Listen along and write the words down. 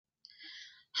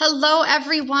Hello,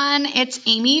 everyone. It's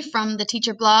Amy from the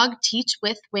teacher blog,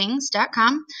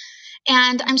 teachwithwings.com.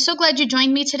 And I'm so glad you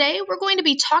joined me today. We're going to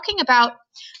be talking about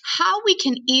how we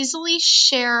can easily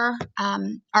share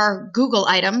our Google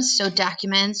items, so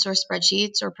documents or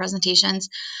spreadsheets or presentations,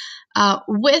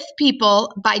 with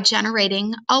people by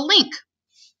generating a link.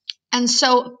 And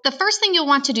so the first thing you'll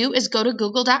want to do is go to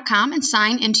google.com and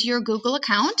sign into your Google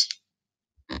account.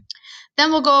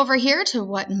 Then we'll go over here to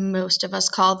what most of us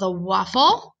call the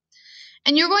waffle,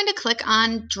 and you're going to click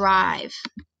on Drive.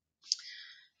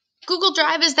 Google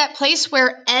Drive is that place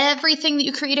where everything that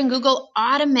you create in Google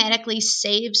automatically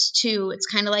saves to. It's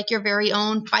kind of like your very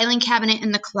own filing cabinet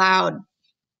in the cloud.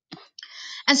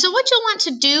 And so what you'll want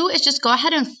to do is just go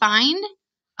ahead and find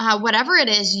whatever it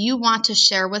is you want to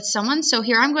share with someone. So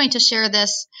here I'm going to share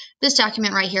this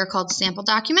document right here called Sample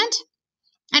Document.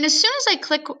 And as soon as I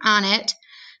click on it,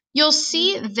 you'll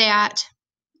see that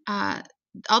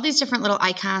all these different little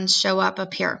icons show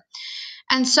up here.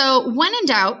 And so when in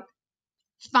doubt,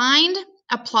 find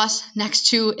a plus next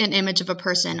to an image of a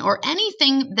person or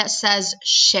anything that says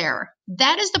share.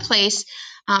 That is the place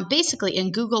basically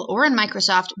in Google or in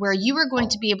Microsoft where you are going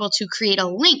to be able to create a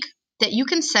link that you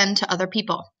can send to other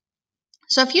people.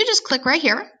 So if you just click right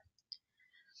here,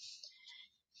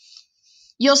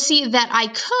 you'll see that I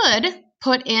could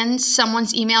put in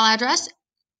someone's email address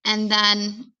and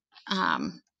then,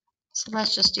 so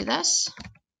let's just do this.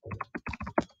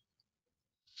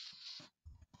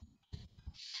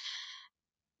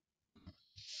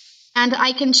 And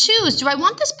I can choose, do I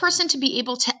want this person to be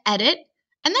able to edit?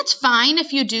 And that's fine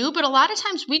if you do, but a lot of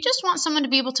times we just want someone to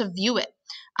be able to view it.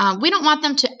 We don't want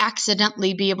them to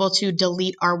accidentally be able to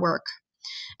delete our work.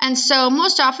 And so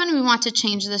most often we want to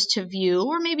change this to view,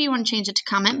 or maybe you want to change it to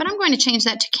comment, but I'm going to change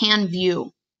that to can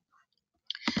view.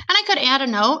 And I could add a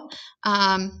note.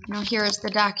 Here's the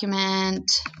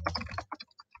document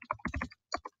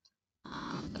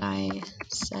that I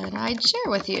said I'd share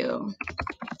with you.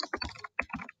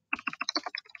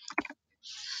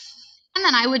 And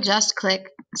then I would just click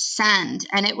send,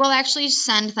 and it will actually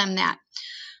send them that.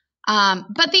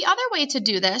 But the other way to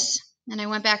do this, and I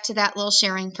went back to that little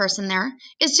sharing person there,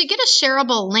 is to get a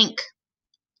shareable link.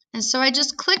 And so I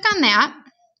just click on that,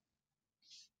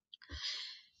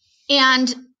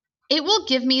 and it will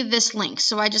give me this link.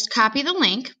 So I just copy the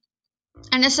link,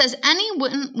 and it says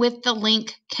anyone with the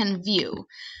link can view.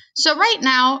 So right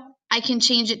now, I can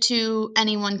change it to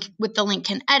anyone with the link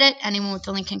can edit, anyone with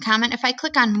the link can comment. If I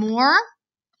click on more,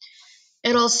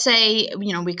 it'll say,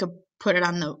 we could put it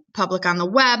on the public on the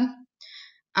web.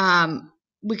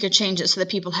 We could change it so that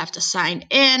people have to sign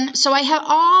in. So I have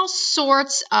all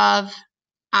sorts of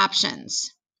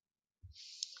options.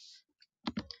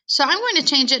 So I'm going to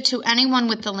change it to anyone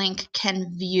with the link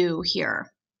can view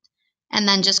here. And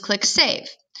then just click save.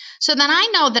 So then I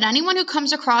know that anyone who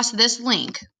comes across this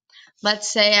link,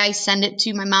 let's say I send it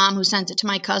to my mom who sends it to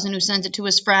my cousin who sends it to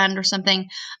his friend or something,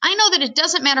 I know that it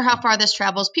doesn't matter how far this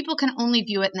travels, people can only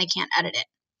view it and they can't edit it.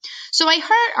 So I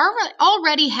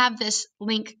already have this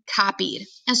link copied.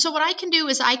 And so what I can do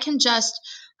is I can just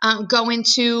go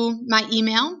into my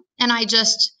email and I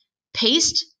just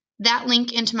paste that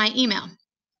link into my email.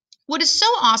 What is so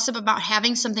awesome about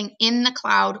having something in the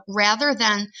cloud rather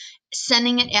than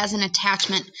sending it as an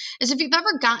attachment is if you've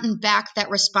ever gotten back that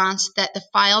response that the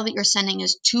file that you're sending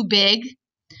is too big,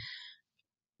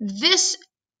 this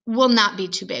will not be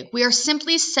too big. We are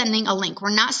simply sending a link. We're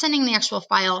not sending the actual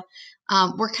file.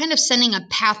 We're kind of sending a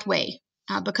pathway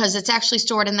because it's actually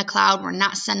stored in the cloud. We're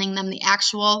not sending them the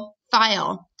actual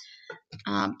file.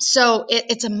 So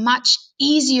it's a much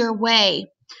easier way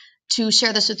to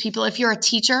share this with people. If you're a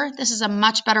teacher, this is a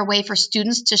much better way for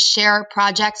students to share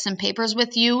projects and papers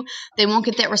with you. They won't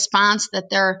get that response that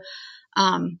their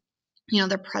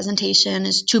presentation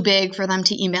is too big for them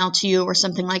to email to you or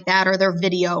something like that, or their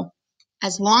video.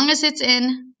 As long as it's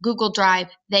in Google Drive,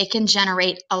 they can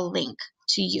generate a link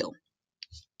to you.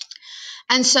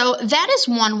 And so that is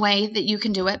one way that you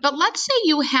can do it. But let's say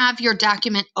you have your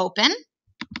document open.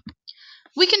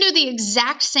 We can do the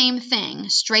exact same thing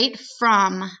straight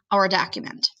from our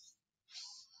document.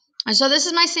 And so this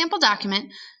is my sample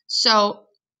document. So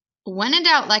when in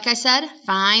doubt, like I said,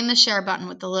 find the share button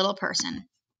with the little person.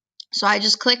 So I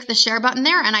just click the share button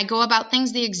there and I go about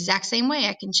things the exact same way.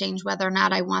 I can change whether or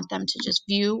not I want them to just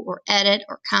view or edit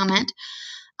or comment.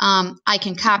 I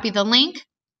can copy the link.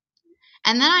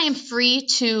 And then I am free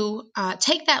to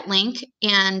take that link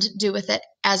and do with it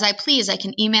as I please. I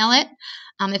can email it.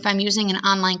 If I'm using an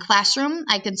online classroom,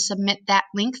 I can submit that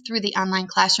link through the online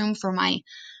classroom for my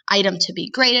item to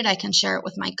be graded. I can share it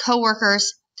with my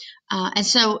coworkers. And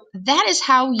so that is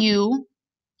how you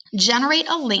generate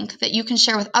a link that you can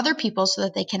share with other people so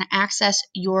that they can access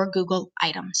your Google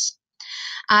items.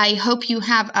 I hope you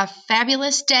have a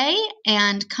fabulous day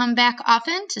and come back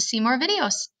often to see more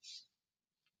videos.